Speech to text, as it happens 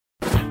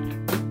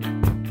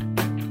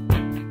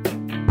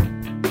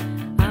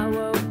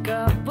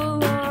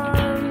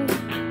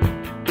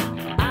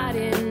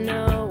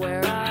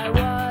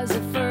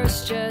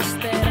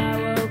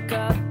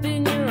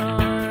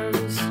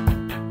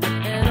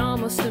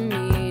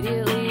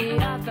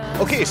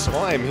Okay, so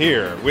I'm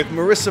here with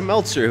Marisa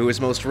Meltzer, who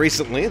is most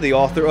recently the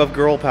author of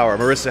Girl Power.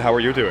 Marisa, how are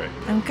you doing?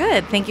 I'm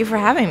good. Thank you for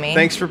having me.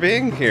 Thanks for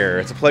being here.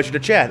 It's a pleasure to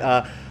chat.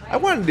 I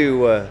wanted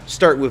to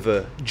start with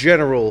a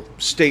general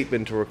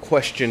statement or a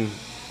question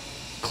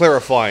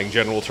clarifying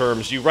general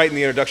terms. You write in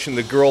the introduction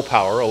that Girl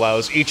Power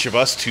allows each of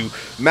us to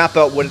map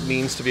out what it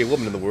means to be a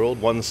woman in the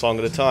world, one song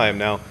at a time.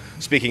 Now,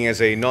 speaking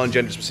as a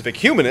non-gender specific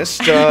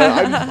humanist,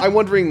 I'm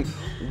wondering,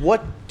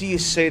 what do you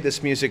say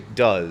this music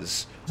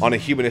does on a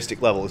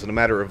humanistic level? Is it a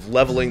matter of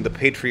leveling the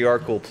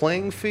patriarchal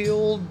playing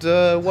field?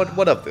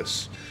 What of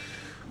this?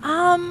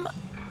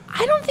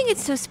 I don't think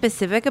it's so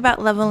specific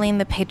about leveling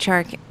the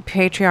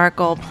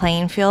patriarchal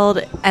playing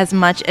field as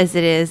much as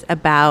it is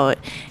about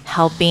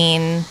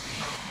helping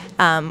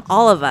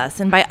all of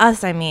us, and by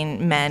us I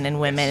mean men and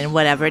women and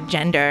whatever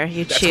gender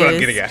you choose. That's what I'm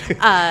getting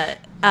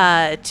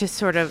at. To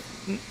sort of,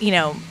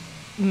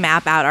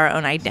 map out our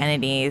own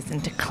identities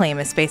and to claim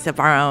a space of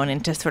our own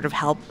and to sort of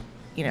help,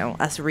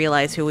 us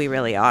realize who we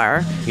really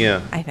are.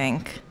 Yeah. I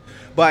think.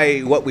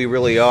 By what we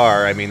really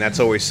are, I mean, that's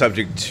always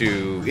subject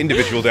to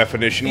individual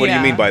definition. What do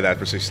you mean by that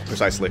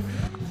precisely?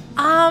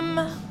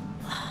 I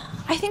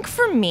think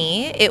for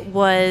me, it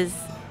was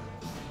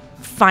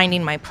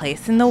finding my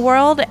place in the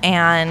world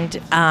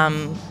and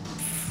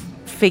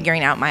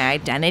figuring out my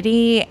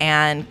identity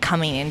and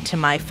coming into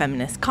my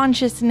feminist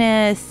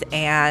consciousness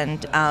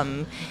and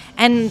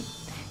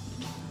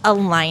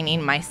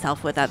aligning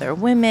myself with other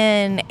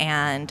women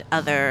and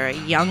other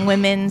young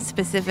women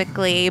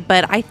specifically,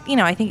 but I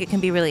think it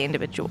can be really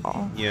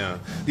individual. Yeah.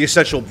 The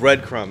essential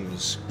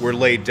breadcrumbs were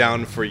laid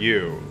down for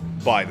you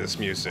by this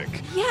music.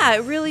 Yeah,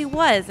 it really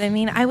was. I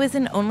mean, I was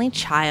an only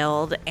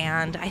child,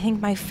 and I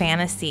think my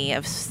fantasy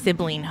of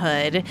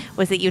siblinghood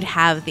was that you'd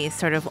have these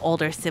sort of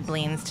older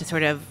siblings to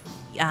sort of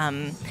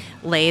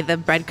lay the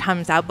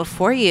breadcrumbs out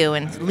before you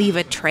and leave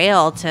a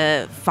trail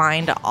to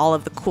find all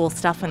of the cool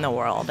stuff in the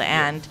world.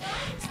 And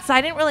since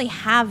I didn't really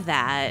have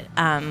that,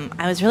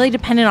 I was really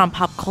dependent on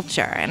pop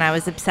culture, and I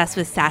was obsessed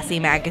with Sassy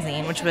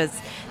magazine, which was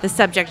the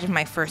subject of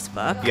my first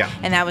book. Yeah.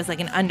 And that was like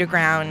an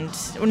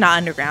not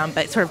underground,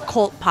 but sort of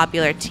cult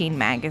popular teen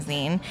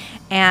magazine.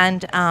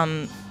 And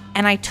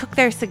I took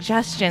their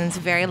suggestions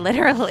very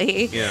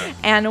literally. Yeah.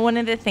 And one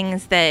of the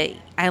things that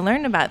I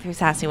learned about through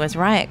Sassy was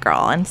Riot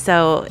Girl. And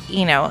so,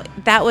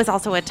 that was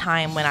also a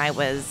time when I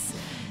was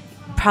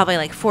probably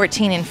like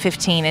 14 and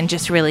 15 and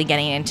just really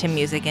getting into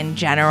music in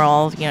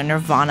general.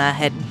 Nirvana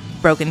had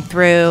broken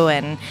through,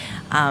 and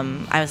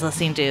I was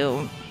listening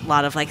to a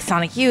lot of like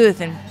Sonic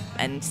Youth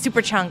and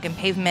Superchunk and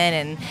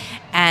Pavement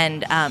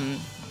and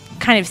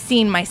kind of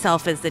seeing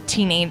myself as the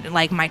teenage,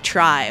 like my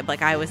tribe.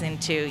 Like I was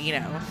into,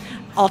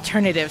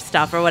 alternative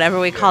stuff or whatever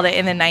we called it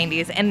in the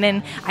 90s. And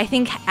then I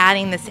think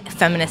adding this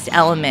feminist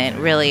element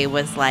really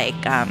was like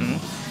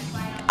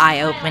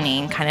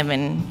eye-opening, kind of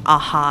an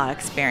aha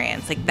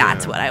experience. Like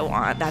that's what I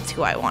want. That's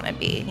who I want to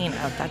be.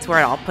 That's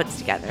where it all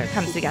comes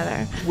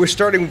together. We're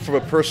starting from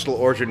a personal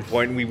origin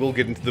point, and we will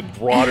get into the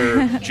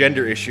broader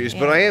gender issues,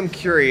 but I am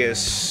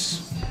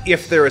curious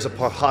if there is a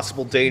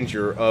possible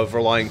danger of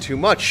relying too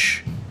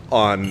much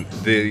on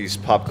these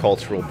pop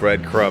cultural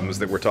breadcrumbs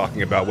that we're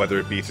talking about, whether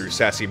it be through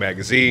Sassy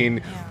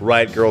magazine,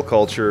 Riot Girl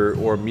culture,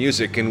 or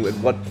music, and at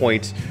what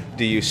point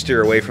do you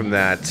steer away from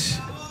that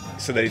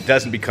so that it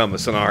doesn't become a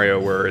scenario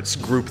where it's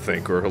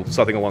groupthink or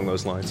something along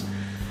those lines?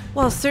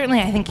 Well, certainly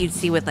I think you'd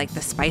see with like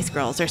the Spice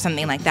Girls or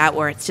something like that,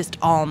 where it's just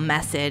all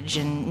message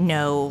and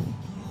no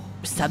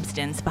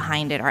substance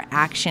behind it or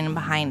action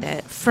behind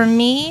it. For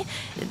me,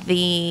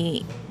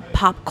 the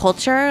pop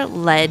culture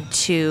led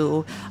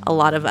to a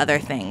lot of other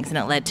things, and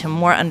it led to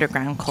more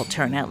underground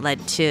culture, and it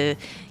led to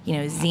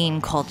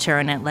zine culture,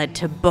 and it led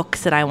to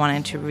books that I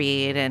wanted to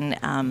read,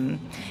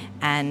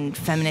 and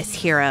feminist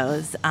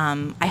heroes.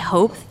 I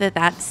hope that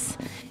that's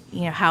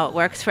how it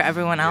works for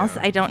everyone else.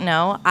 I don't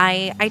know.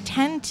 I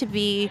tend to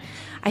be,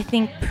 I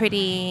think,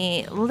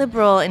 pretty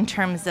liberal in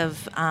terms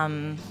of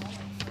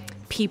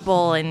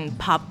people in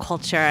pop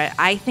culture.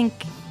 I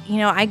think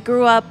I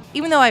grew up,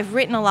 even though I've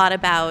written a lot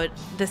about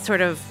the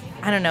sort of,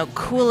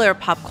 cooler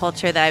pop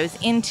culture that I was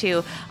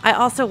into, I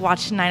also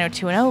watched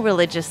 90210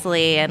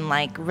 religiously and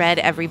like read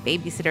every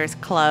Babysitter's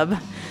Club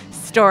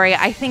story.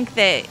 I think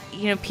that,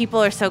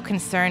 people are so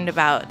concerned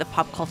about the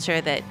pop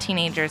culture that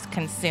teenagers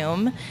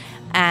consume.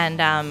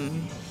 And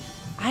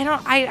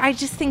I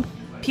just think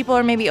people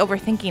are maybe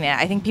overthinking it.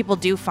 I think people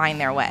do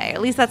find their way.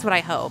 At least that's what I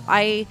hope.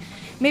 I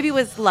maybe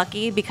was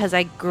lucky because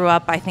I grew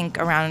up, I think,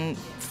 around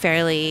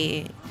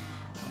fairly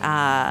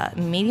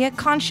media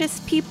conscious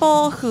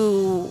people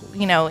who,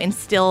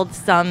 instilled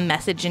some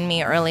message in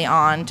me early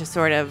on to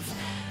sort of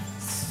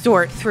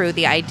sort through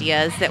the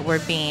ideas that were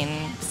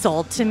being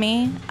sold to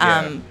me.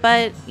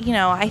 But,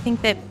 I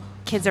think that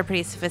kids are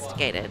pretty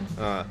sophisticated.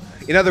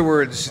 In other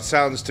words, it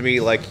sounds to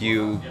me like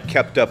you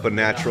kept up a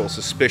natural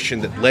suspicion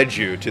that led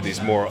you to these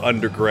more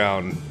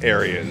underground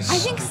areas. I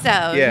think so,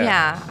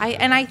 yeah.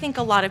 I think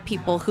a lot of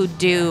people who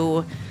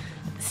do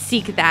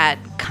seek that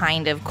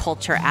kind of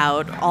culture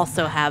out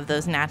also have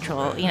those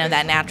natural,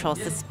 that natural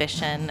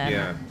suspicion.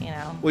 And,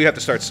 Well, you have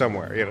to start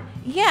somewhere,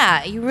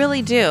 Yeah, you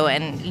really do.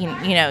 And,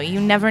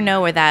 you never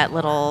know where that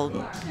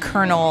little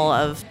kernel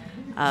of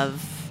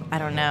I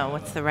don't know,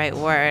 what's the right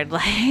word?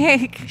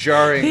 Like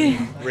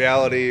jarring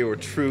reality or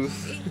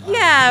truth.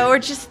 Yeah, or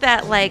just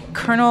that like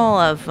kernel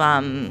of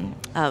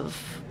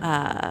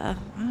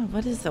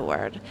what is the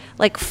word?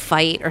 Like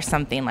fight or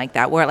something like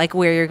that,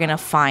 where you're gonna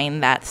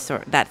find that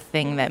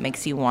thing that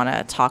makes you want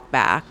to talk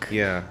back.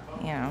 Yeah.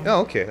 Yeah. Oh,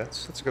 okay.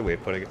 That's a good way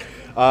of putting it.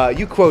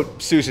 You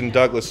quote Susan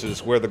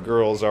Douglas's "Where the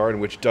Girls Are," in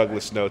which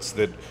Douglas notes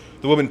that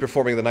the women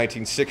performing in the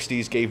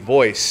 1960s gave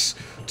voice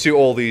to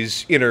all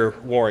these inner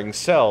warring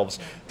selves.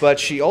 But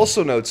she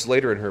also notes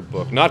later in her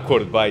book, not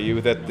quoted by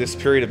you, that this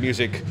period of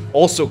music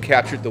also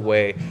captured the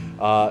way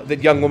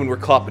that young women were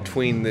caught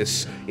between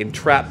this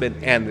entrapment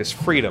and this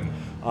freedom.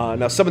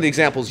 Now, some of the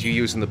examples you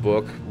use in the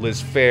book,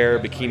 Liz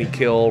Phair, Bikini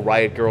Kill,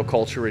 riot girl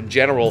culture in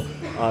general,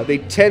 they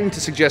tend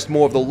to suggest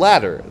more of the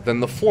latter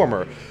than the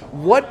former.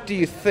 What do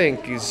you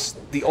think is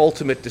the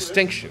ultimate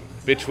distinction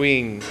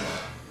between,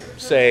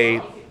 say,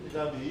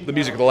 the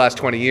music of the last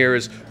 20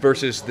 years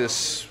versus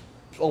this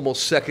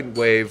almost second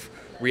wave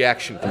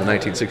reaction from the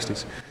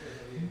 1960s?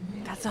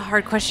 That's a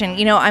hard question.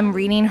 I'm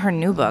reading her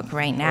new book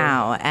right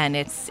now, and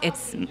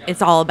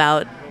it's all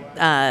about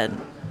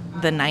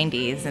the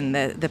 90s and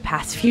the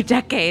past few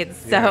decades.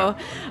 So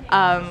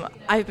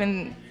I've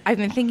been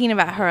thinking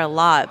about her a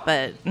lot,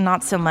 but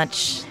not so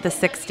much the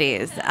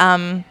 60s.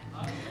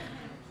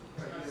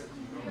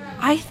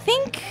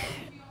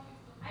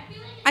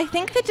 I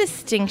think the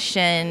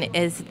distinction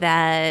is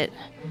that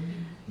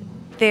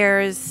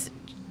there's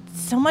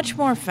so much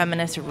more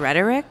feminist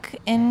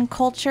rhetoric in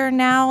culture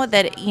now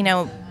that,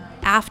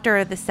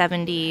 after the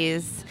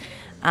 70s,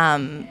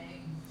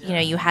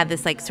 you had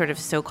this like sort of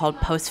so-called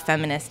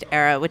post-feminist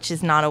era, which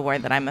is not a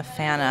word that I'm a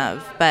fan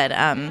of, but,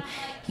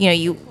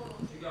 you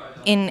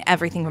in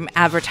everything from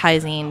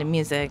advertising to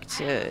music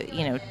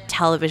to,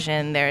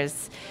 television,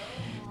 there's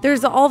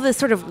all this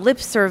sort of lip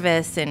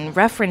service and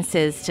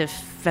references to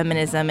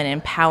feminism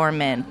and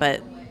empowerment,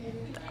 but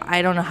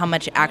I don't know how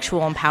much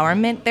actual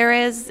empowerment there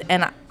is.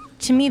 And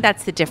to me,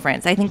 that's the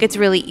difference. I think it's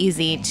really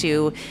easy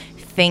to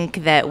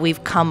think that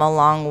we've come a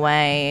long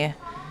way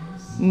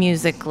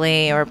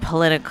musically or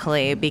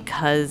politically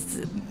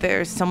because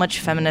there's so much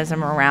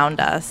feminism around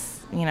us,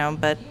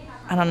 but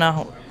I don't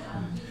know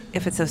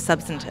if it's so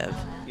substantive.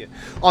 Yeah.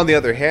 On the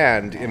other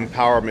hand,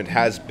 empowerment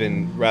has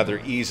been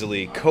rather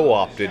easily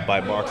co-opted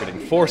by marketing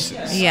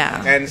forces.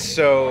 Yeah. And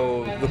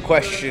so the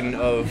question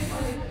of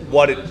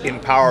what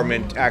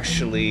empowerment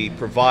actually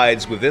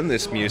provides within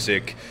this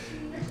music,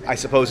 I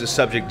suppose, is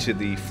subject to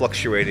the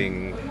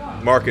fluctuating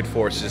market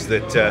forces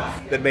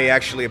that may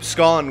actually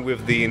abscond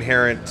with the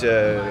inherent,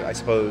 I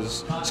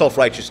suppose,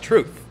 self-righteous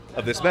truth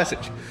of this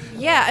message.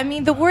 Yeah, I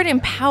mean, the word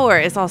empower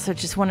is also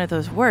just one of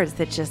those words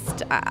that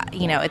just,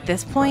 at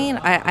this point,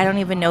 I don't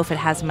even know if it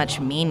has much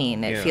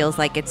meaning. It feels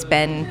like it's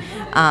been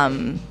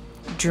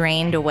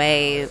drained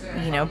away,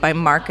 by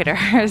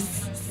marketers.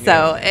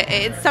 So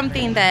it's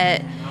something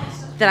that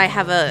I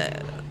have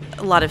a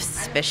lot of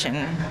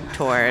suspicion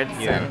towards.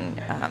 Yeah.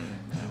 And,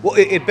 well,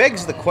 it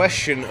begs the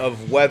question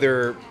of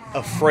whether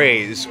a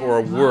phrase or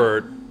a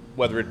word,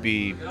 whether it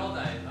be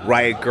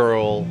riot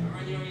girl,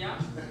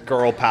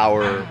 girl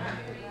power,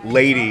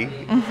 lady,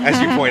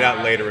 as you point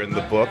out later in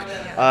the book,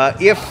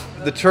 if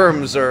the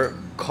terms are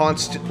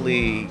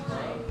constantly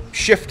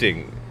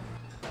shifting,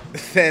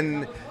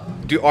 then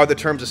are the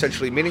terms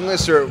essentially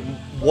meaningless, or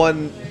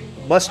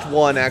must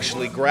one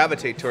actually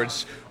gravitate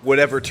towards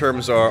whatever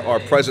terms are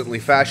presently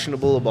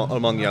fashionable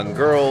among young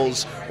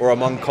girls or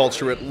among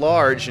culture at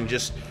large, and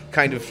just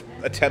kind of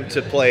attempt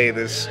to play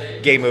this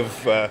game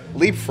of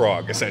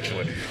leapfrog,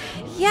 essentially?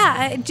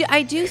 Yeah,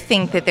 I do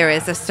think that there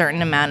is a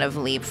certain amount of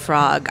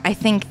leapfrog. I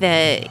think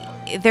that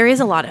there is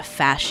a lot of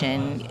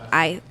fashion.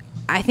 I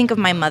think of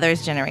my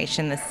mother's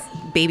generation, this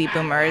baby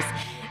boomers,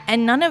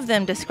 and none of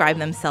them describe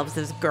themselves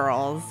as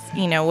girls,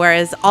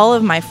 whereas all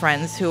of my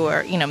friends who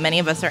are, many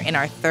of us are in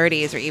our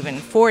 30s or even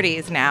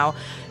 40s now,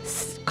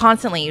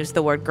 constantly use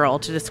the word girl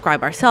to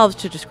describe ourselves,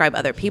 to describe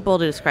other people,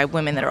 to describe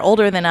women that are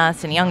older than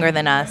us and younger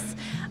than us.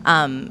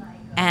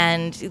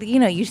 And,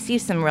 you see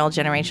some real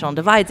generational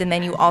divides. And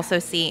then you also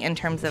see in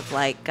terms of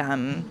like,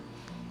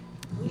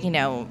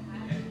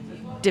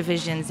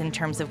 divisions in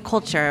terms of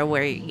culture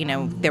where,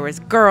 there was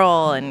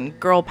girl and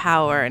girl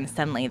power, and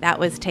suddenly that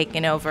was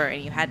taken over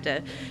and you had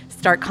to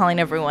start calling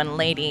everyone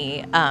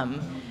lady.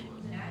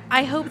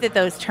 I hope that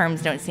those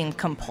terms don't seem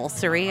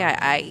compulsory,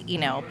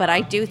 but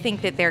I do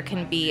think that there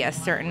can be a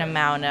certain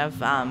amount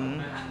of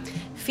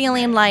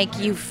feeling like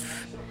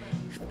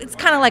it's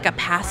kind of like a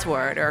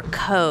password or a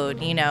code,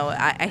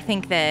 I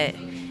think that,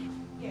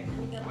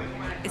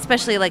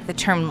 especially like the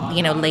term,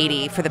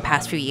 lady for the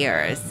past few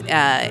years,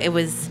 it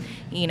was,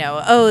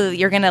 oh,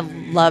 you're going to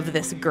love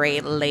this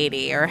great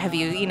lady, or have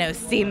you,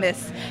 seen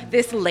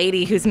this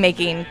lady who's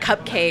making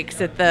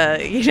cupcakes at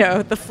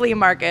the, the flea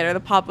market or the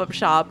pop-up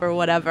shop or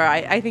whatever.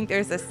 I think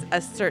there's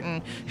a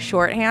certain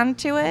shorthand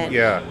to it.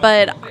 Yeah.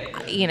 But,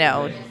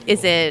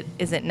 is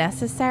it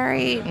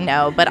necessary?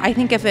 No. But I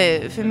think if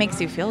it makes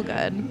you feel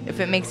good, if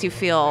it makes you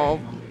feel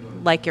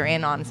like you're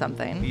in on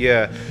something.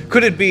 Yeah.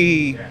 Could it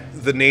be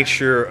the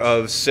nature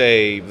of,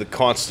 say, the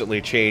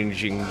constantly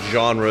changing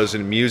genres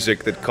in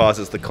music that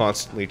causes the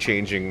constantly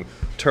changing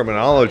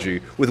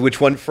terminology with which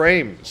one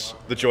frames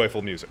the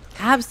joyful music?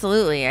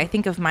 Absolutely. I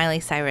think if Miley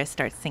Cyrus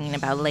starts singing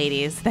about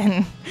ladies,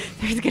 then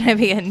there's going to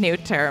be a new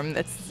term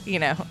that's,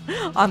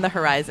 on the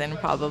horizon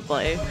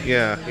probably.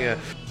 Yeah.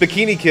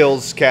 Bikini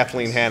Kill's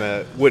Kathleen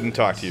Hanna wouldn't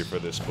talk to you for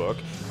this book,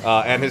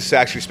 and has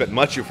actually spent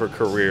much of her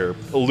career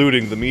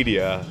eluding the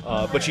media,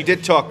 but she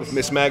did talk with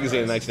Miss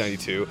Magazine in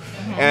 1992,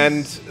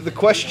 and the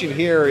question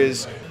here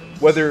is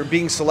whether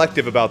being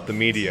selective about the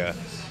media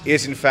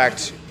is in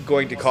fact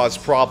going to cause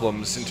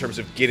problems in terms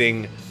of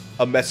getting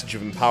a message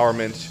of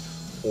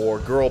empowerment or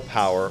girl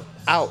power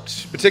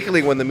out,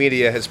 particularly when the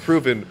media has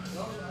proven,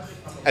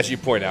 as you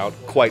point out,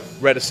 quite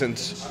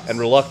reticent and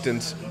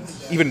reluctant,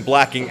 even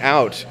blacking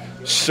out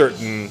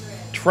certain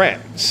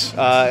trends.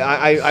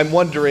 I'm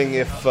wondering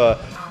if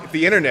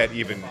the internet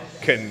even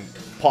can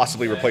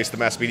possibly replace the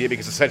mass media,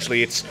 because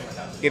essentially it's,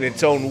 in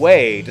its own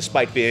way,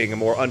 despite being a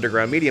more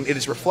underground medium, it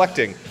is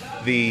reflecting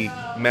the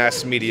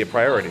mass media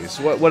priorities.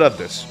 What of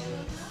this?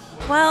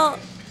 Well,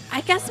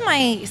 I guess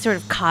my sort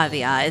of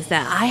caveat is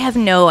that I have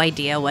no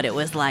idea what it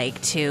was like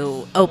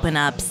to open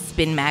up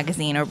Spin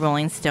Magazine or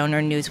Rolling Stone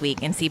or Newsweek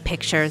and see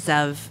pictures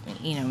of,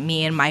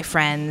 me and my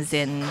friends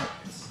in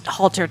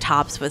halter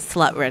tops with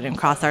slut written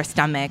across our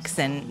stomachs,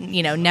 and,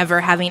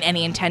 never having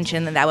any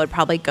intention that would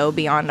probably go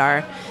beyond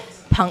our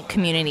punk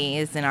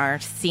communities and our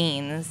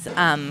scenes.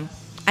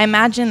 I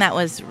imagine that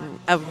was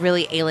a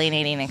really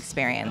alienating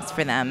experience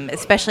for them,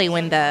 especially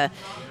when the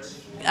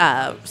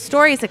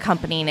stories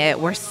accompanying it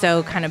were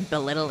so kind of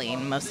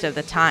belittling most of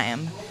the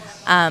time.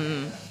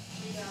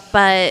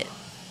 But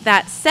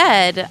that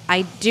said,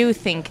 I do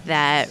think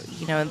that,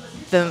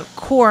 the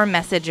core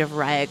message of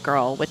Riot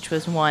Girl, which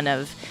was one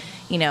of,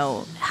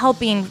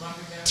 helping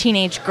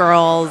teenage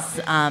girls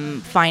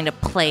find a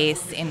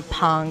place in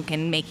punk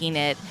and making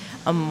it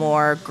a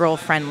more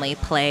girl-friendly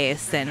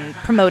place and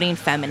promoting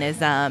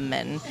feminism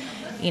and,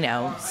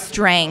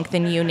 strength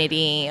and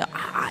unity.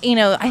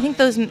 I think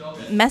those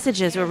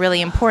messages were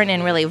really important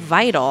and really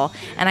vital,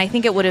 and I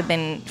think it would have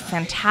been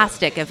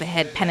fantastic if it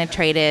had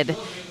penetrated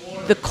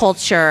the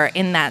culture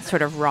in that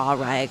sort of raw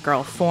Riot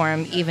Girl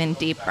form even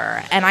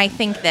deeper. And I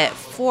think that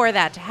for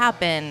that to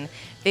happen,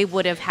 they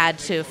would have had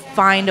to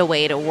find a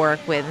way to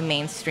work with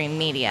mainstream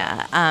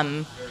media.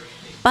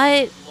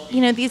 But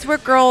these were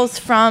girls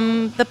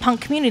from the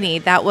punk community.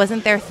 That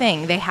wasn't their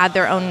thing. They had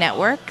their own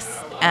networks,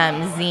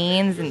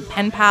 zines and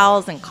pen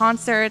pals and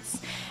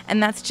concerts,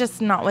 and that's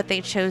just not what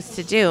they chose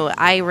to do.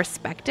 I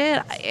respect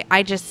it.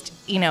 I just,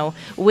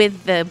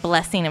 with the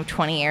blessing of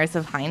 20 years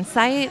of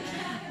hindsight,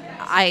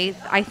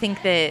 I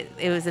think that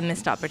it was a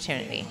missed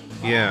opportunity.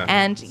 Yeah.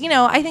 And,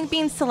 I think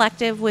being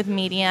selective with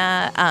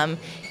media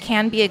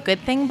can be a good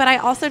thing, but I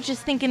also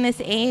just think in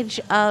this age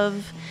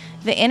of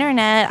the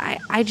internet,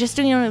 I just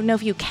don't even know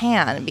if you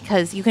can,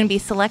 because you can be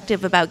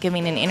selective about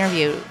giving an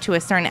interview to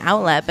a certain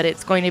outlet, but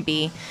it's going to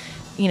be,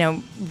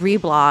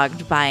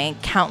 reblogged by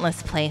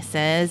countless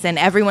places, and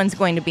everyone's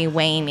going to be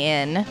weighing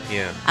in,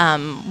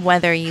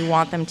 whether you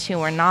want them to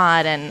or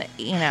not. And,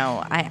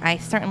 I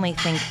certainly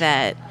think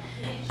that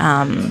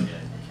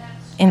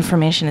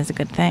information is a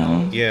good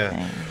thing.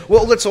 Yeah.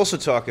 Well, let's also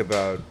talk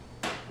about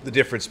the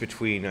difference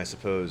between, I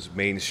suppose,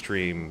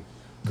 mainstream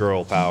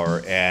girl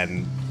power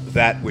and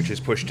that which is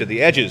pushed to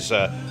the edges.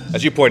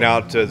 As you point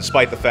out,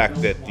 despite the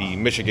fact that the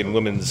Michigan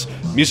Women's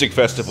Music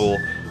Festival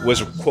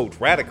was, quote,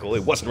 radical,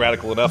 it wasn't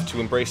radical enough to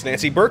embrace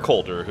Nancy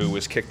Burkholder, who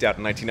was kicked out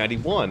in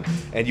 1991.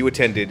 And you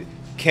attended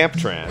Camp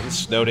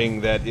Trans,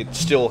 noting that it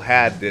still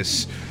had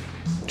this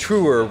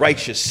truer,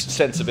 righteous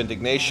sense of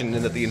indignation,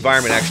 and that the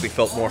environment actually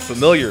felt more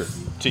familiar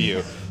to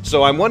you.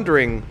 So I'm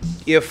wondering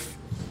if,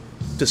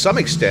 to some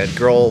extent,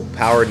 girl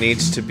power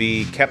needs to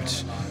be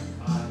kept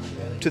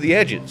to the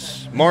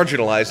edges,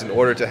 marginalized, in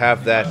order to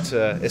have that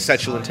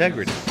essential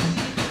integrity.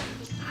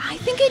 I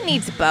think it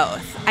needs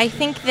both. I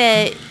think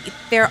that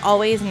there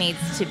always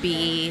needs to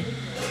be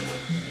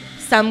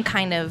some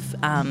kind of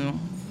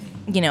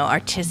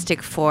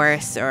artistic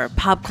force or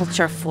pop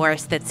culture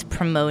force that's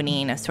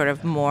promoting a sort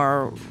of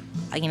more,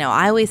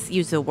 I always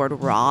use the word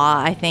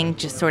raw, I think,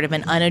 just sort of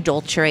an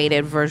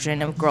unadulterated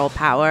version of girl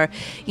power.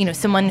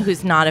 Someone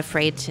who's not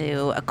afraid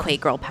to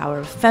equate girl power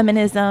with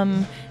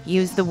feminism,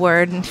 use the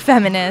word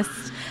feminist.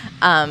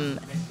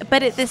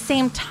 But at the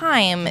same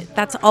time,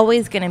 that's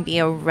always going to be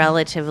a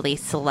relatively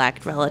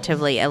select,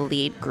 relatively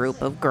elite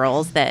group of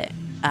girls that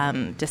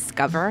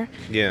discover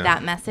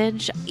that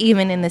message,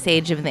 even in this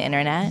age of the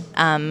internet.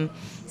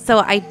 So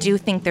I do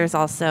think there's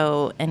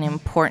also an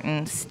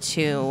importance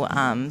to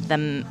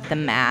the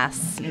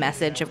mass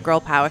message of girl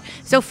power.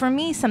 So for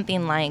me,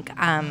 something like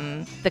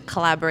the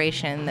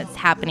collaboration that's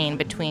happening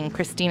between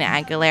Christina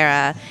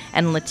Aguilera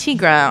and La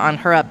Tigra on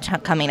her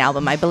upcoming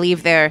album, I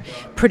believe they're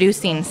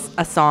producing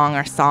a song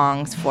or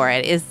songs for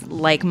it, is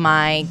like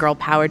my girl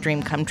power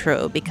dream come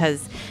true,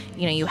 because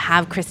you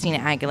have Christina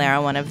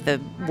Aguilera, one of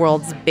the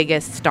world's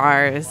biggest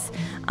stars,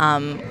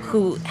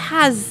 who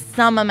has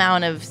some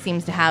amount of,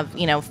 seems to have,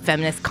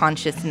 feminist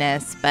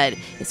consciousness, but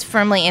is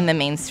firmly in the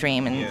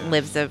mainstream and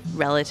lives a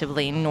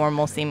relatively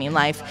normal seeming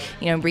life,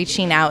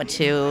 reaching out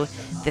to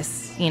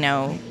this,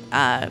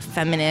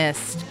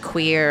 feminist,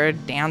 queer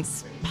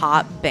dance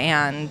pop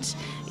band,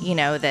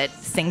 that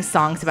sings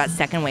songs about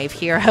second wave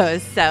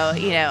heroes. So,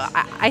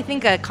 I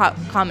think a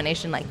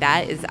combination like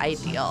that is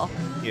ideal.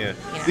 Yeah.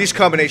 These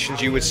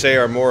combinations, you would say,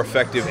 are more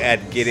effective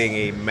at getting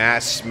a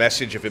mass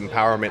message of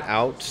empowerment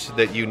out,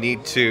 that you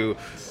need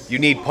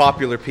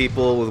popular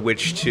people with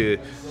which to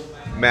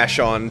mash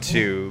on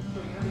to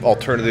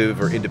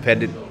alternative or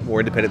more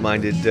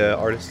independent-minded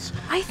artists?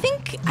 I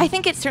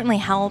think it certainly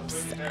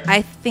helps.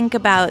 I think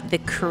about the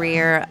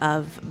career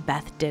of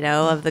Beth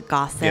Ditto of The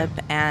Gossip,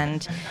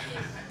 and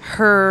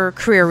her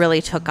career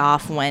really took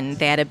off when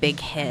they had a big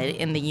hit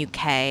in the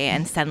UK,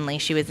 and suddenly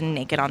she was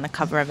naked on the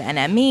cover of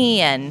NME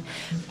and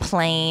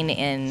playing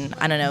in,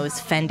 I don't know, it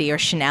was Fendi or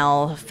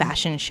Chanel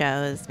fashion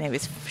shows, maybe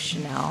it's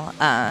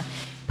Chanel,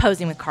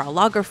 posing with Karl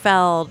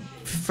Lagerfeld,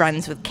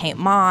 friends with Kate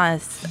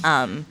Moss.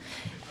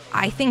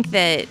 I think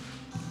that,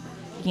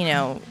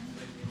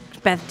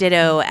 Beth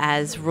Ditto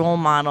as role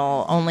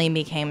model only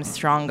became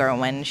stronger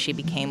when she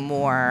became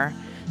more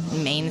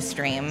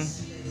mainstream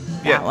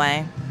that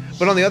way.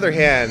 But on the other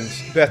hand,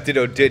 Beth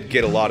Ditto did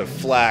get a lot of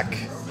flack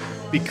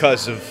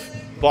because of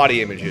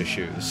body image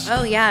issues.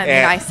 Oh, yeah. I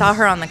mean, I saw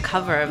her on the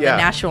cover of the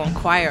National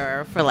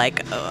Enquirer for,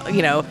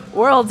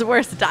 world's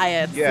worst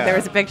diets. Yeah. There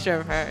was a picture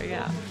of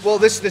her, Well,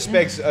 this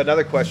begs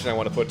another question I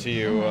want to put to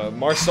you.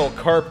 Marcel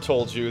Karp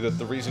told you that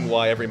the reason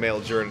why every male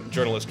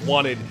journalist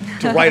wanted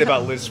to write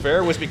about Liz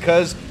Phair was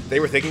because they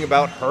were thinking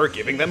about her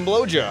giving them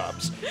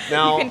blowjobs.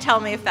 Now, you can tell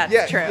me if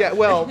that's true. Yeah,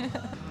 well,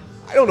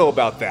 I don't know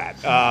about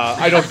that.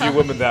 I don't view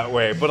women that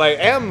way, but I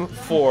am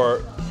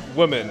for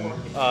women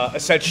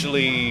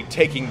essentially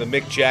taking the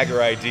Mick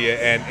Jagger idea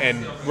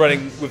and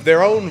running with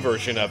their own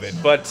version of it.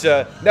 But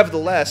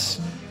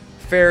nevertheless,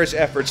 Phair's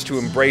efforts to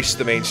embrace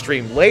the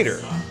mainstream later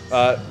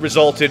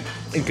resulted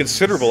in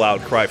considerable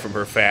outcry from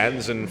her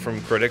fans and from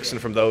critics and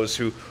from those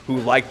who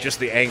liked just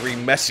the angry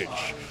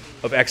message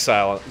of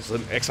exile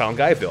in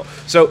Guyville.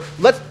 So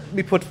let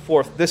me put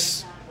forth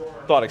this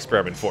thought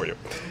experiment for you.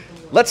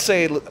 Let's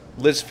say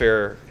Liz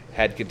Phair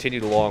had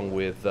continued along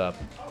with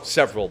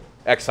several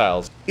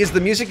exiles. Is the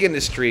music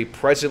industry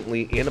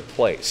presently in a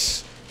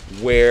place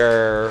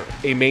where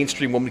a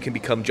mainstream woman can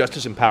become just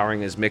as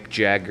empowering as Mick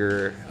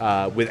Jagger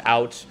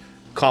without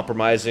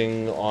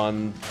compromising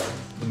on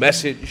the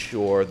message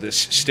or this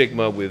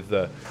stigma with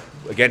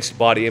against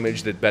body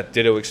image that Beth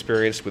Ditto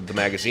experienced with the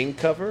magazine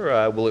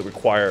cover? Will it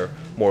require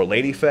more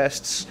lady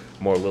fests,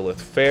 more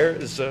Lilith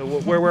Phairs?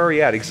 Where are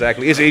we at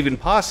exactly? Is it even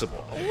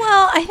possible?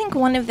 Well, I think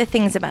one of the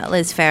things about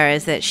Liz Phair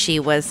is that she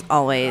was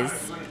always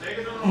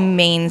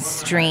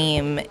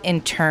mainstream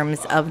in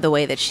terms of the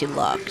way that she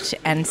looked.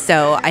 And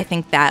so I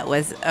think that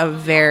was a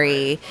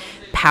very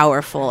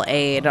powerful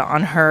aid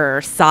on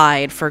her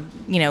side for,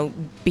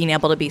 being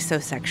able to be so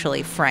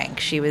sexually frank.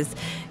 She was,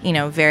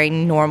 very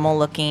normal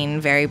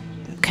looking, very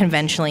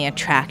conventionally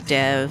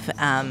attractive,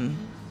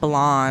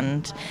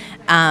 blonde.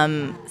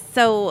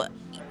 So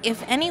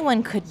if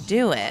anyone could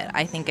do it,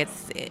 I think it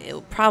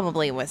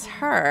probably was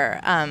her.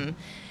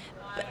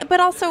 But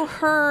also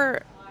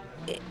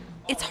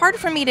it's hard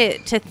for me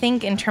to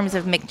think in terms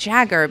of Mick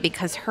Jagger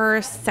because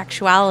her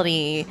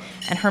sexuality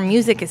and her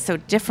music is so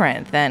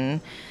different than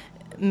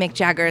Mick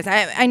Jagger's.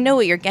 I know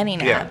what you're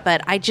getting at,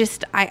 but I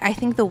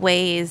think the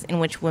ways in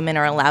which women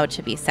are allowed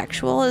to be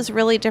sexual is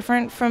really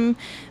different from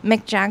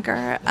Mick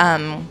Jagger.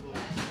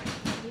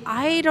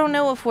 I don't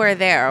know if we're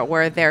there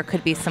where there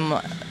could be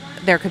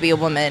a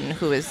woman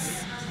who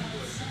is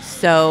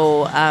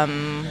so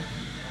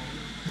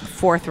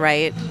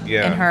forthright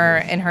in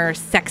her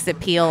sex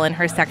appeal and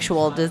her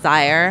sexual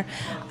desire.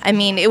 I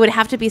mean, it would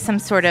have to be some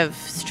sort of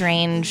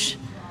strange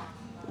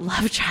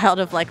love child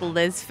of like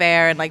Liz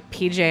Phair and like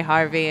PJ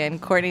Harvey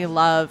and Courtney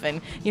Love and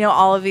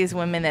all of these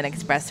women that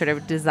express sort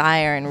of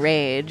desire and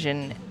rage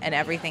and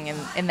everything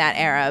in that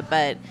era.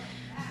 But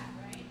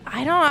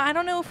I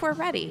don't know if we're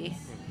ready.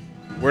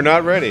 We're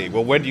not ready.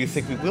 Well, when do you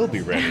think we will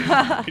be ready?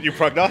 Can you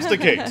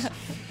prognosticate?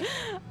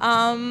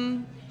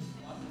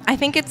 I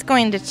think it's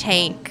going to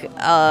take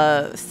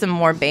some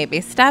more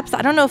baby steps.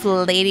 I don't know if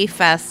Lady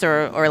Fests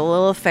or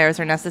Lilith Phairs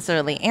are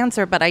necessarily the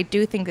answer, but I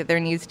do think that there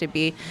needs to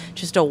be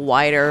just a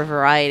wider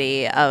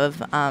variety of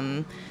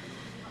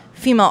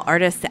female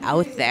artists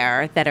out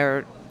there that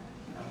are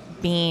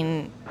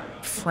being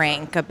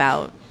frank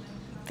about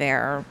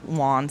their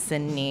wants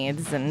and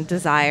needs and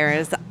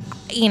desires.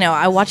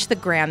 I watched the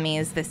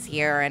Grammys this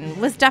year and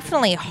was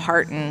definitely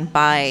heartened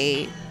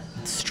by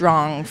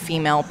strong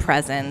female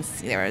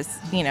presence. There was,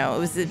 it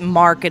was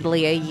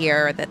markedly a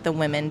year that the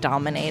women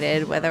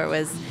dominated, whether it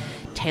was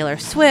Taylor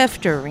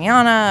Swift or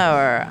Rihanna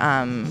or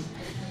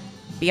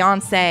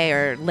Beyonce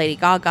or Lady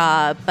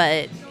Gaga,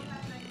 but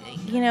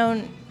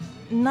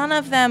none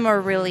of them are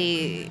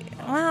really.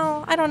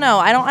 Well, I don't know.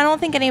 I don't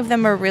think any of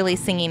them are really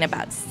singing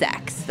about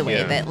sex the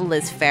way that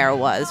Liz Phair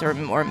was or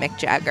Mick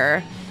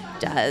Jagger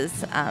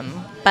does.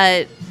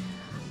 But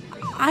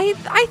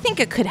I think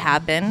it could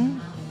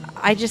happen.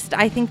 I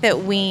think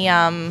that we,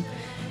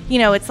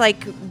 it's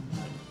like,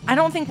 I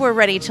don't think we're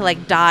ready to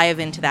like dive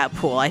into that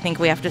pool. I think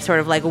we have to sort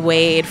of like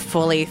wade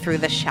fully through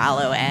the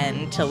shallow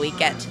end till we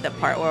get to the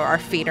part where our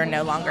feet are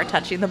no longer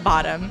touching the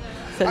bottom,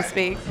 so to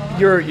speak.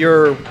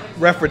 Your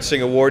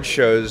referencing award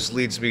shows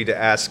leads me to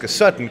ask a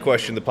sudden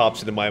question that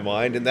pops into my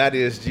mind, and that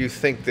is, do you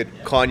think that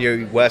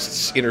Kanye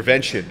West's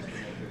intervention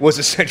was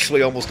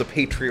essentially almost a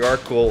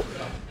patriarchal,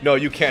 no,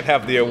 you can't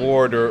have the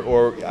award,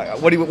 or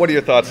what are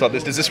your thoughts on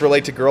this? Does this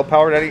relate to girl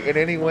power in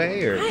any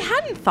way? Or? I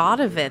hadn't thought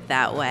of it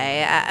that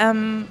way.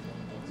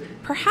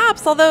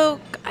 Perhaps, although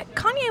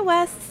Kanye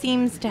West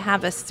seems to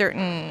have a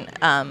certain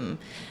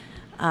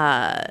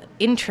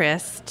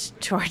interest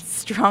towards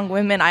strong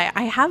women.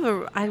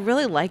 I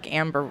really like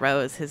Amber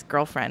Rose, his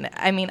girlfriend.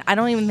 I mean, I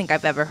don't even think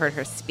I've ever heard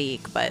her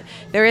speak, but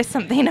there is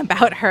something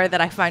about her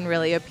that I find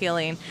really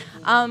appealing.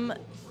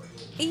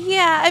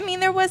 Yeah, I mean,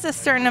 there was a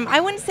certain. I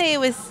wouldn't say it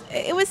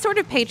was sort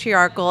of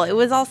patriarchal. It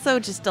was also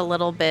just a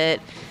little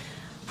bit,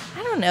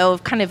 I don't know,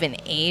 kind of an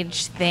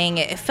age thing.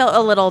 It felt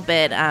a little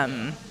bit.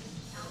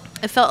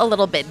 It felt a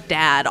little bit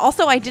dad.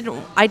 Also, I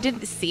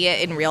didn't see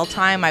it in real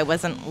time. I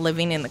wasn't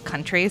living in the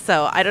country,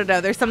 so I don't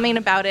know. There's something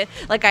about it.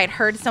 Like, I'd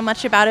heard so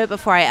much about it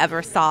before I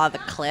ever saw the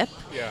clip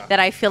that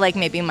I feel like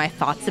maybe my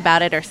thoughts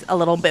about it are a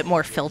little bit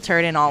more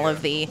filtered in all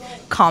of the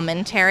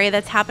commentary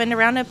that's happened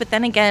around it. But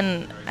then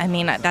again, I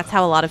mean, that's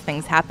how a lot of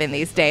things happen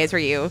these days,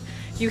 where you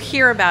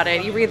hear about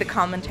it, you read the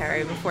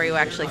commentary before you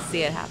actually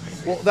see it happen.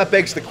 Well, that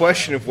begs the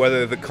question of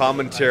whether the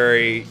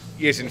commentary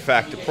is in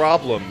fact a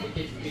problem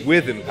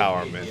with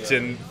empowerment.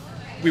 And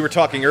we were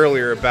talking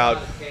earlier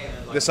about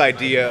this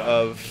idea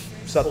of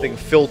something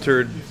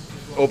filtered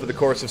over the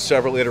course of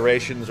several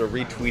iterations or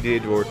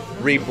retweeted or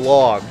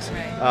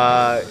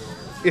reblogged.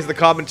 Is the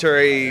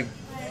commentary,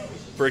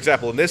 for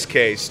example, in this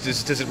case,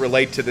 does it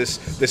relate to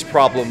this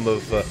problem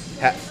of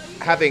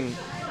having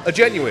a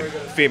genuine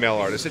female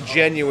artist, a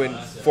genuine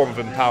form of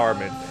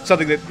empowerment,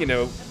 something that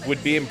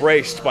would be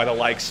embraced by the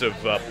likes of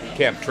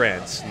Camp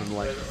Trans and the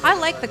like? I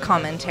like the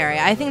commentary.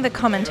 I think the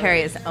commentary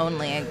is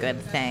only a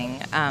good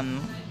thing.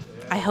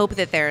 I hope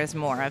that there is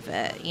more of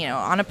it.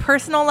 On a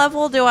personal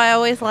level, do I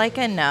always like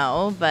it?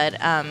 No, but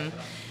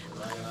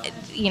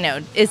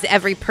is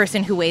every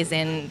person who weighs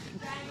in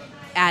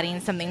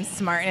adding something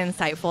smart and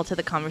insightful to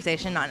the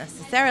conversation? Not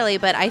necessarily,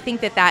 but I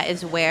think that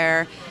is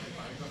where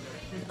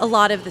a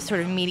lot of the sort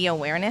of media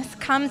awareness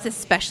comes,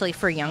 especially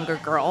for younger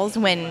girls.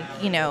 When,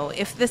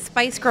 if the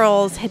Spice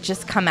Girls had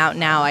just come out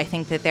now, I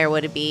think that there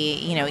would be,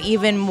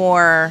 even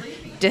more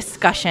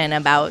discussion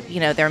about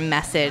their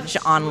message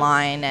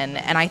online,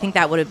 and I think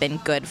that would have been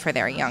good for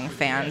their young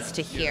fans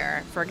to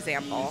hear, for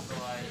example.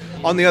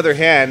 On the other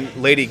hand,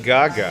 Lady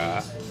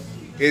Gaga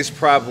is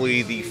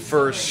probably the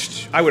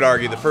first, I would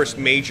argue, the first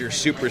major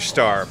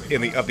superstar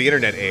of the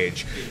internet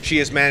age. She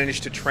has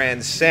managed to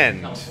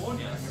transcend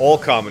all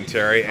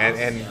commentary,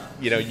 and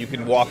you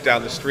can walk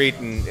down the street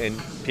and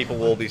people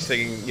will be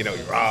singing,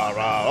 rah,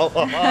 rah, oh,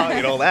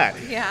 oh, oh, that.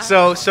 Yeah.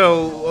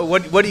 So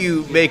what do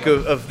you make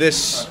of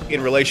this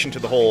in relation to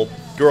the whole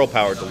girl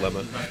power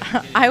dilemma?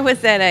 I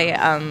was at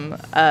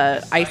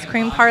a ice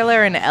cream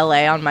parlor in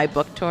LA on my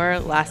book tour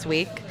last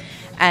week,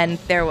 and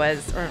there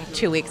was, or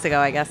 2 weeks ago,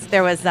 I guess,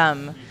 there was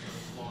a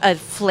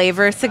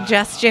flavor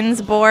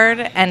suggestions board,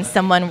 and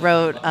someone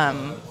wrote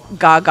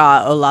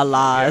Gaga oh la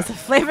la as a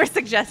flavor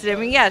suggestion. I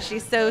mean, yeah,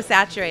 she's so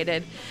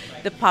saturated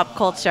the pop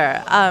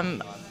culture.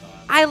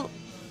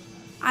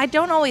 I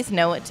don't always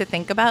know what to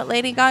think about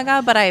Lady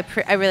Gaga, but I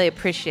really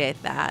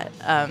appreciate that.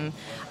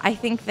 I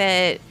think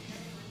that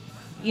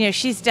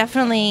she's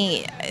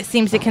definitely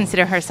seems to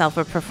consider herself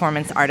a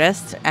performance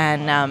artist,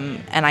 and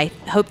I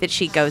hope that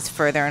she goes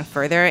further and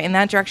further in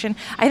that direction.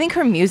 I think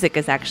her music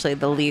is actually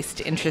the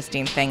least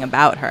interesting thing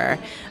about her,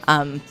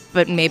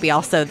 but maybe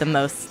also the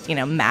most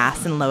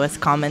mass and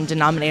lowest common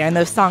denominator. And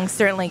those songs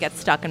certainly get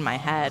stuck in my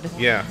head.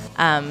 Yeah.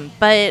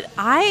 But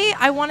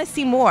I want to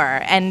see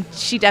more, and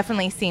she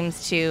definitely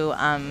seems to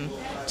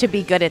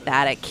be good at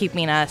that, at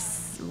keeping us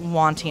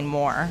wanting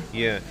more.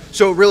 Yeah.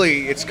 So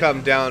really it's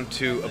come down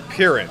to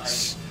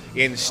appearance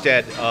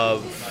instead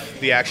of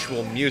the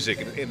actual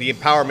music. The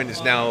empowerment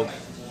is now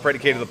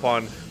predicated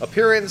upon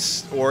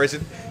appearance, or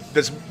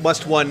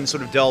must one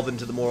sort of delve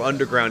into the more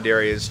underground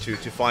areas to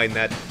find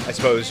that, I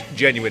suppose,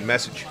 genuine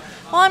message?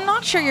 Well, I'm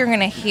not sure you're going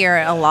to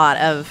hear a lot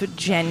of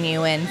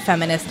genuine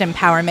feminist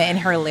empowerment in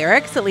her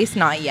lyrics, at least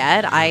not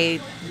yet. I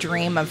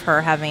dream of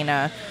her having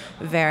a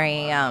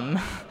very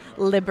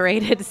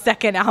liberated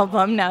second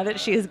album now that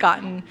she's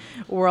gotten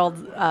world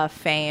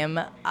fame.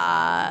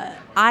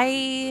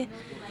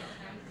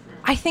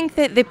 I think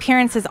that the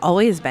appearance has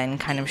always been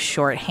kind of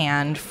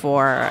shorthand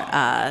for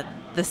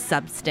the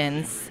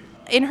substance.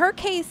 In her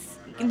case,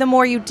 the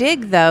more you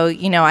dig, though,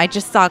 I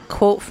just saw a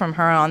quote from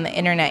her on the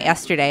internet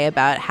yesterday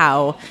about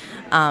how,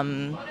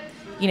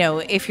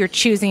 if you're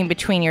choosing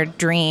between your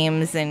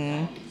dreams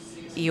and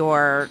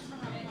your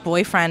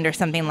boyfriend or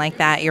something like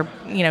that, your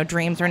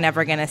dreams are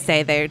never going to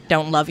say they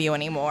don't love you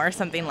anymore, or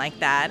something like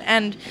that.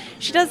 And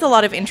she does a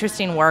lot of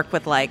interesting work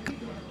with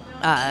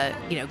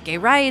gay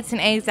rights and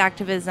AIDS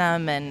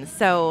activism, and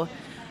so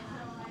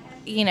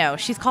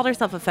she's called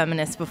herself a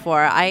feminist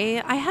before.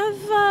 I'm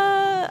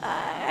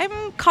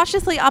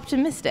cautiously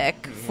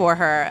optimistic for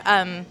her,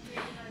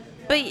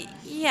 but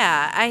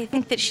yeah, I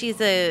think that she's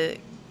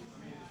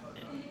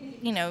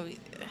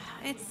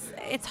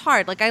it's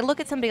hard. Like, I look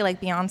at somebody like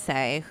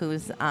Beyonce,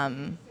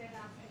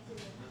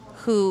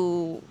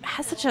 who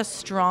has such a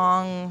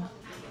strong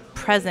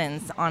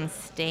presence on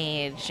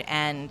stage,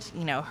 and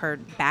her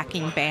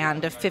backing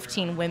band of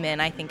 15 women,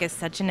 I think, is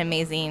such an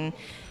amazing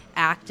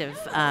act of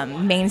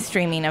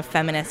mainstreaming of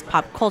feminist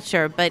pop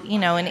culture. But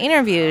in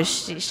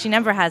interviews, she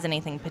never has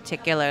anything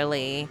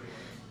particularly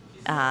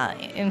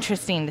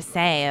interesting to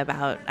say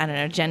about, I don't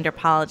know, gender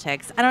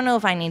politics. I don't know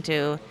if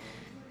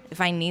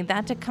I need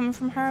that to come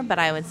from her, but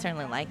I would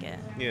certainly like it.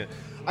 Yeah.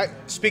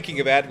 Speaking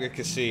of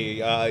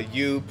advocacy,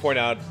 you point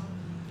out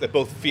that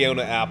both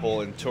Fiona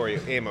Apple and Tori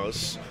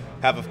Amos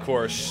have, of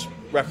course,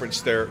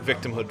 referenced their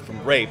victimhood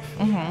from rape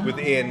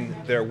within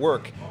their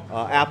work.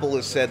 Apple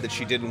has said that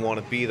she didn't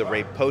want to be the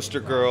rape poster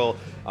girl.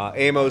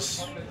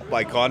 Amos,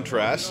 by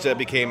contrast,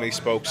 became a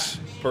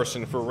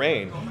spokesperson for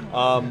Rain.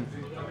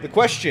 The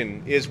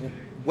question is,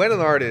 when an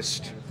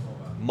artist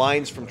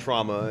mines from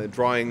trauma,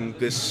 drawing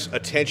this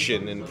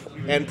attention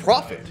and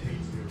profit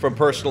from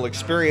personal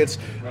experience,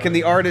 can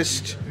the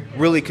artist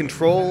really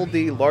control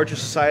the larger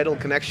societal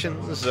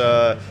connections?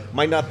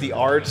 Might not the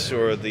arts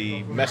or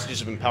the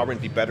messages of empowerment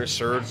be better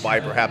served by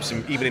perhaps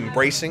even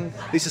embracing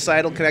these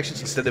societal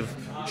connections instead of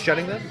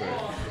shutting them?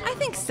 I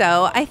think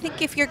so. I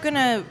think if you're going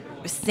to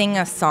sing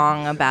a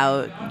song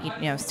about,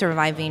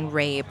 surviving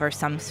rape or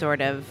some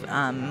sort of,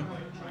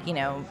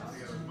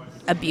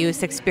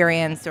 abuse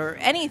experience or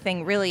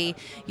anything, really,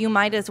 you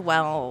might as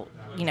well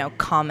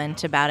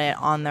comment about it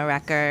on the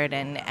record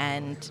and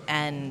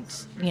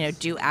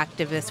do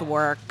activist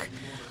work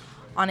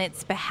on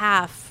its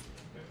behalf,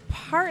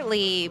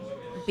 partly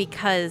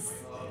because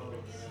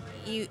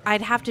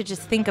I'd have to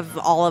just think of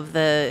all of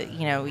the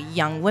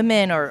young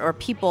women or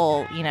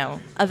people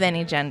of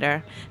any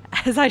gender,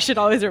 as I should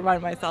always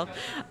remind myself,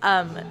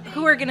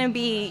 who are going to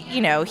be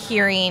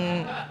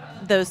hearing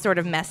those sort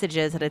of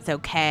messages that it's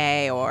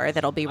okay, or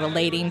that'll be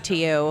relating to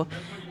you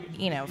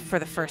for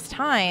the first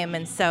time.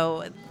 And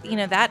so,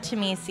 that to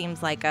me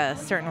seems like a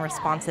certain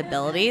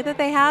responsibility that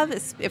they have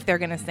if they're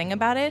going to sing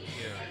about it.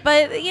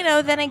 But,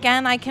 then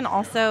again, I can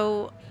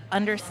also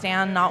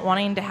understand not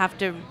wanting to have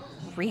to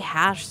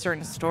rehash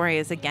certain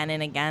stories again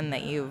and again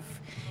that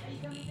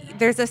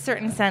there's a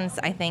certain sense,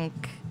 I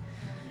think,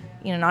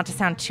 not to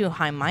sound too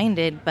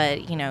high-minded,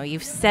 but,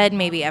 you've said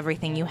maybe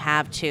everything you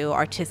have to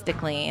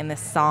artistically in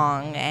this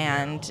song,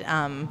 and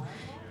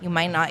you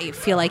might not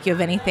feel like you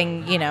have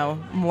anything,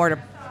 more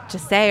to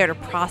say or to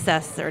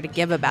process or to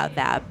give about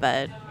that,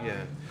 but... Yeah.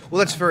 Well,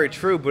 that's very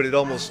true, but it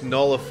almost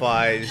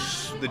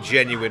nullifies the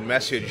genuine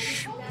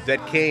message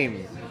that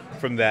came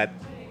from that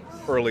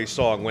early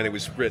song when it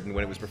was written,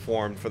 when it was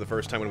performed for the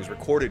first time, when it was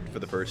recorded for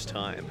the first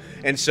time.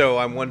 And so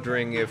I'm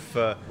wondering if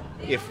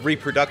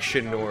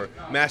reproduction or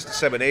mass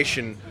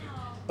dissemination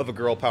of a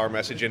girl power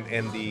message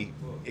and the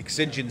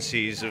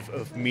exigencies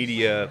of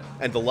media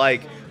and the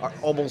like are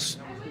almost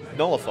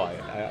nullify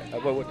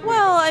it.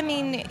 Well, I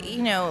mean,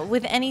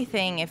 with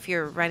anything, if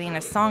you're writing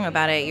a song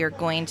about it, you're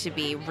going to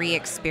be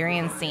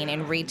re-experiencing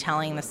and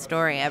retelling the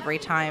story every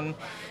time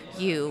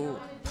you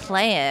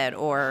play it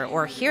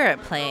or hear it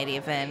played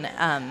even.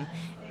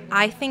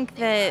 I think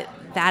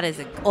that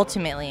is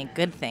ultimately a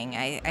good thing.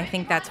 I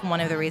think that's one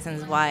of the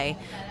reasons why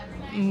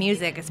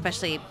music,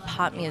 especially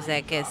pop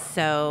music, is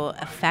so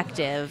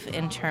effective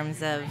in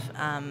terms of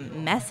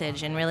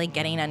message and really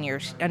getting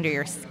under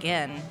your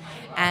skin.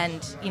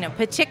 And,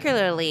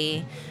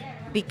 particularly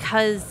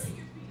because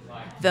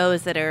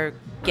those that are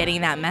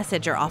getting that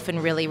message are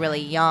often really, really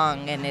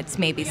young, and it's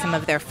maybe some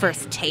of their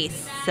first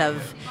tastes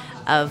of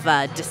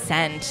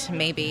dissent,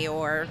 maybe,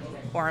 or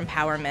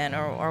empowerment,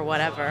 or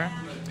whatever.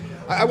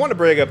 I want to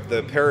bring up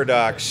the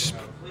paradox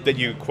that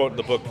you quote in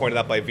the book, pointed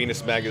out by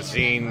Venus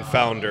Magazine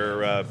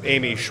founder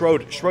Amy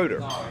Schroeder,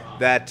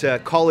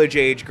 that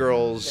college-age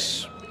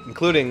girls,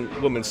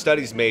 including women's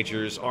studies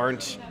majors,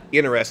 aren't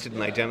interested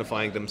in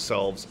identifying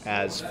themselves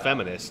as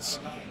feminists.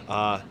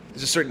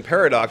 There's a certain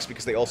paradox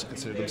because they also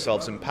consider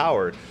themselves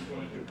empowered.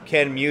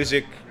 Can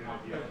music,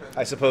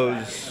 I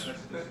suppose,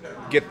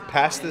 get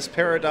past this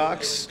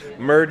paradox,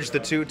 merge the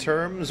two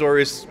terms, or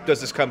does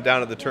this come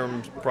down to the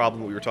term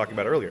problem we were talking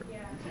about earlier?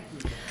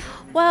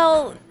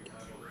 Well,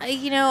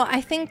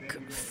 I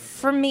think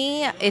for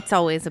me, it's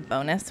always a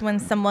bonus when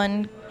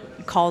someone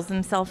calls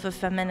themselves a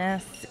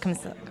feminist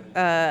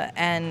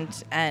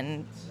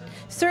and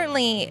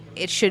certainly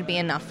it should be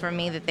enough for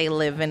me that they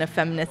live a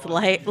feminist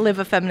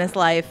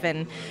life,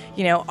 and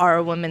are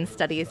a women's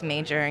studies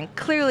major, and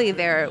clearly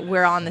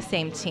we're on the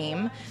same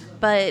team.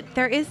 But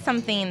there is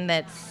something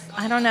that's,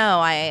 I don't know,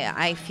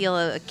 I feel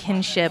a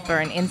kinship or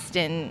I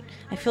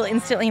feel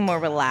instantly more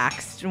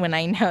relaxed when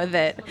I know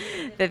that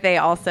they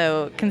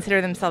also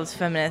consider themselves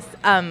feminists.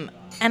 And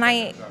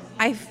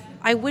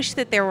I wish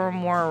that there were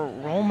more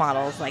role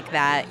models like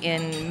that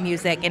in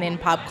music and in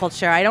pop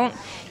culture. I don't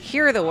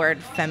hear the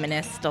word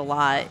feminist a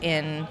lot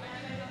in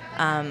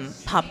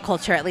pop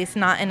culture, at least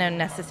not in a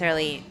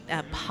necessarily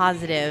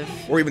positive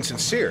or even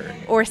sincere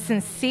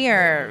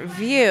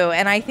view.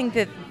 And I think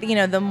that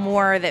the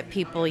more that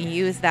people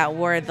use that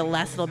word, the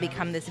less it'll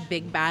become this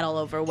big battle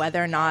over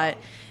whether or not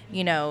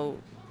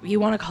you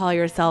want to call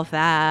yourself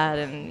that,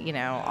 and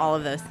all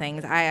of those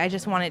things. I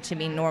just want it to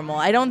be normal.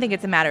 I don't think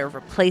it's a matter of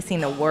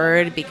replacing the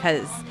word,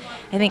 because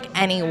I think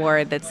any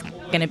word that's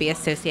going to be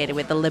associated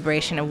with the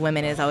liberation of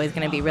women is always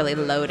going to be really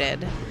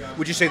loaded.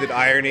 Would you say that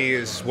irony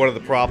is one of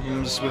the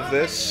problems with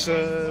this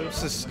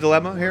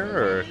dilemma here,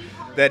 or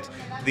that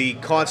the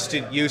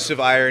constant use of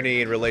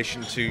irony in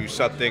relation to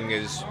something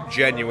as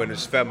genuine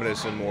as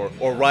feminism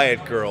or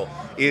Riot Girl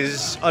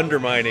is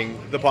undermining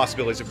the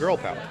possibilities of girl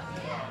power?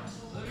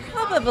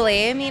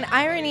 Probably. I mean,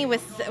 irony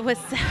was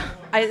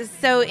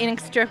so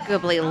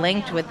inextricably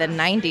linked with the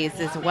 90s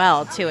as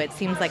well, too. It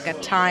seems like a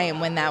time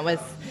when that was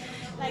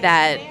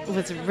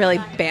really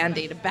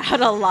bandied about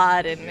a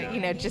lot,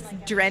 and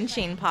just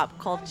drenching pop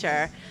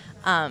culture.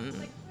 I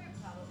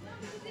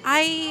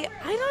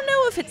don't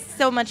know if it's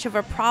so much of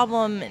a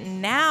problem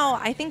now.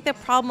 I think the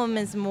problem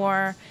is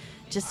more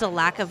just a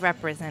lack of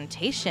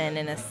representation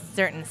and a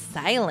certain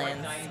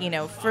silence.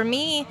 For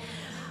me,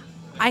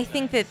 I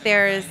think that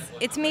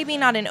it's maybe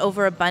not an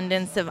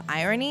overabundance of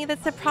irony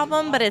that's a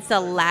problem, but it's a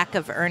lack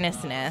of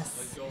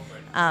earnestness.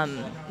 The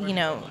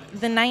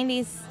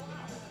 90s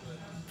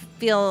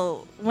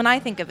when I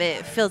think of it,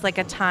 it feels like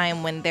a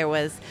time when there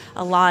was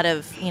a lot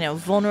of,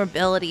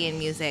 vulnerability in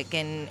music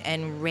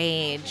and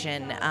rage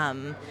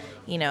and,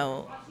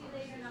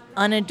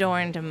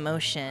 unadorned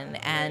emotion.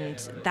 And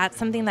that's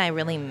something that I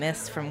really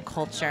miss from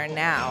culture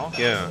now.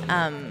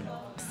 Yeah.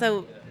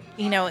 So,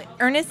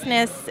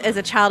 earnestness as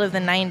a child of the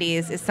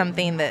 90s is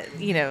something that,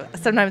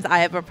 sometimes I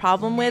have a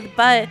problem with,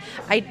 but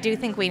I do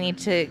think we need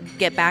to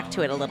get back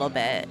to it a little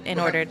bit in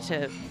order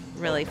to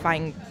really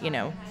find,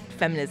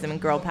 feminism and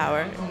girl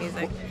power in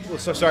music. Well,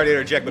 so sorry to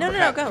interject,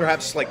 but go.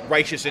 Perhaps like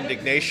righteous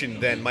indignation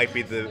then might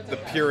be the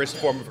purest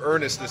form of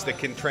earnestness that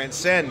can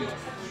transcend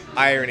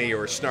irony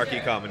or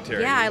snarky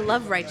commentary. Yeah, I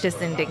love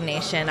righteous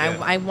indignation. Yeah.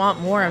 I want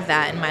more of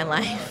that in my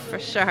life, for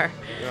sure.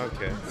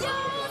 Okay.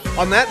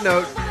 On that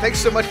note, thanks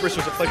so much, Marisa. It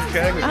was a pleasure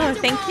chatting with you. Oh,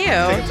 thank you.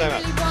 Taking time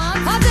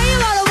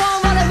out.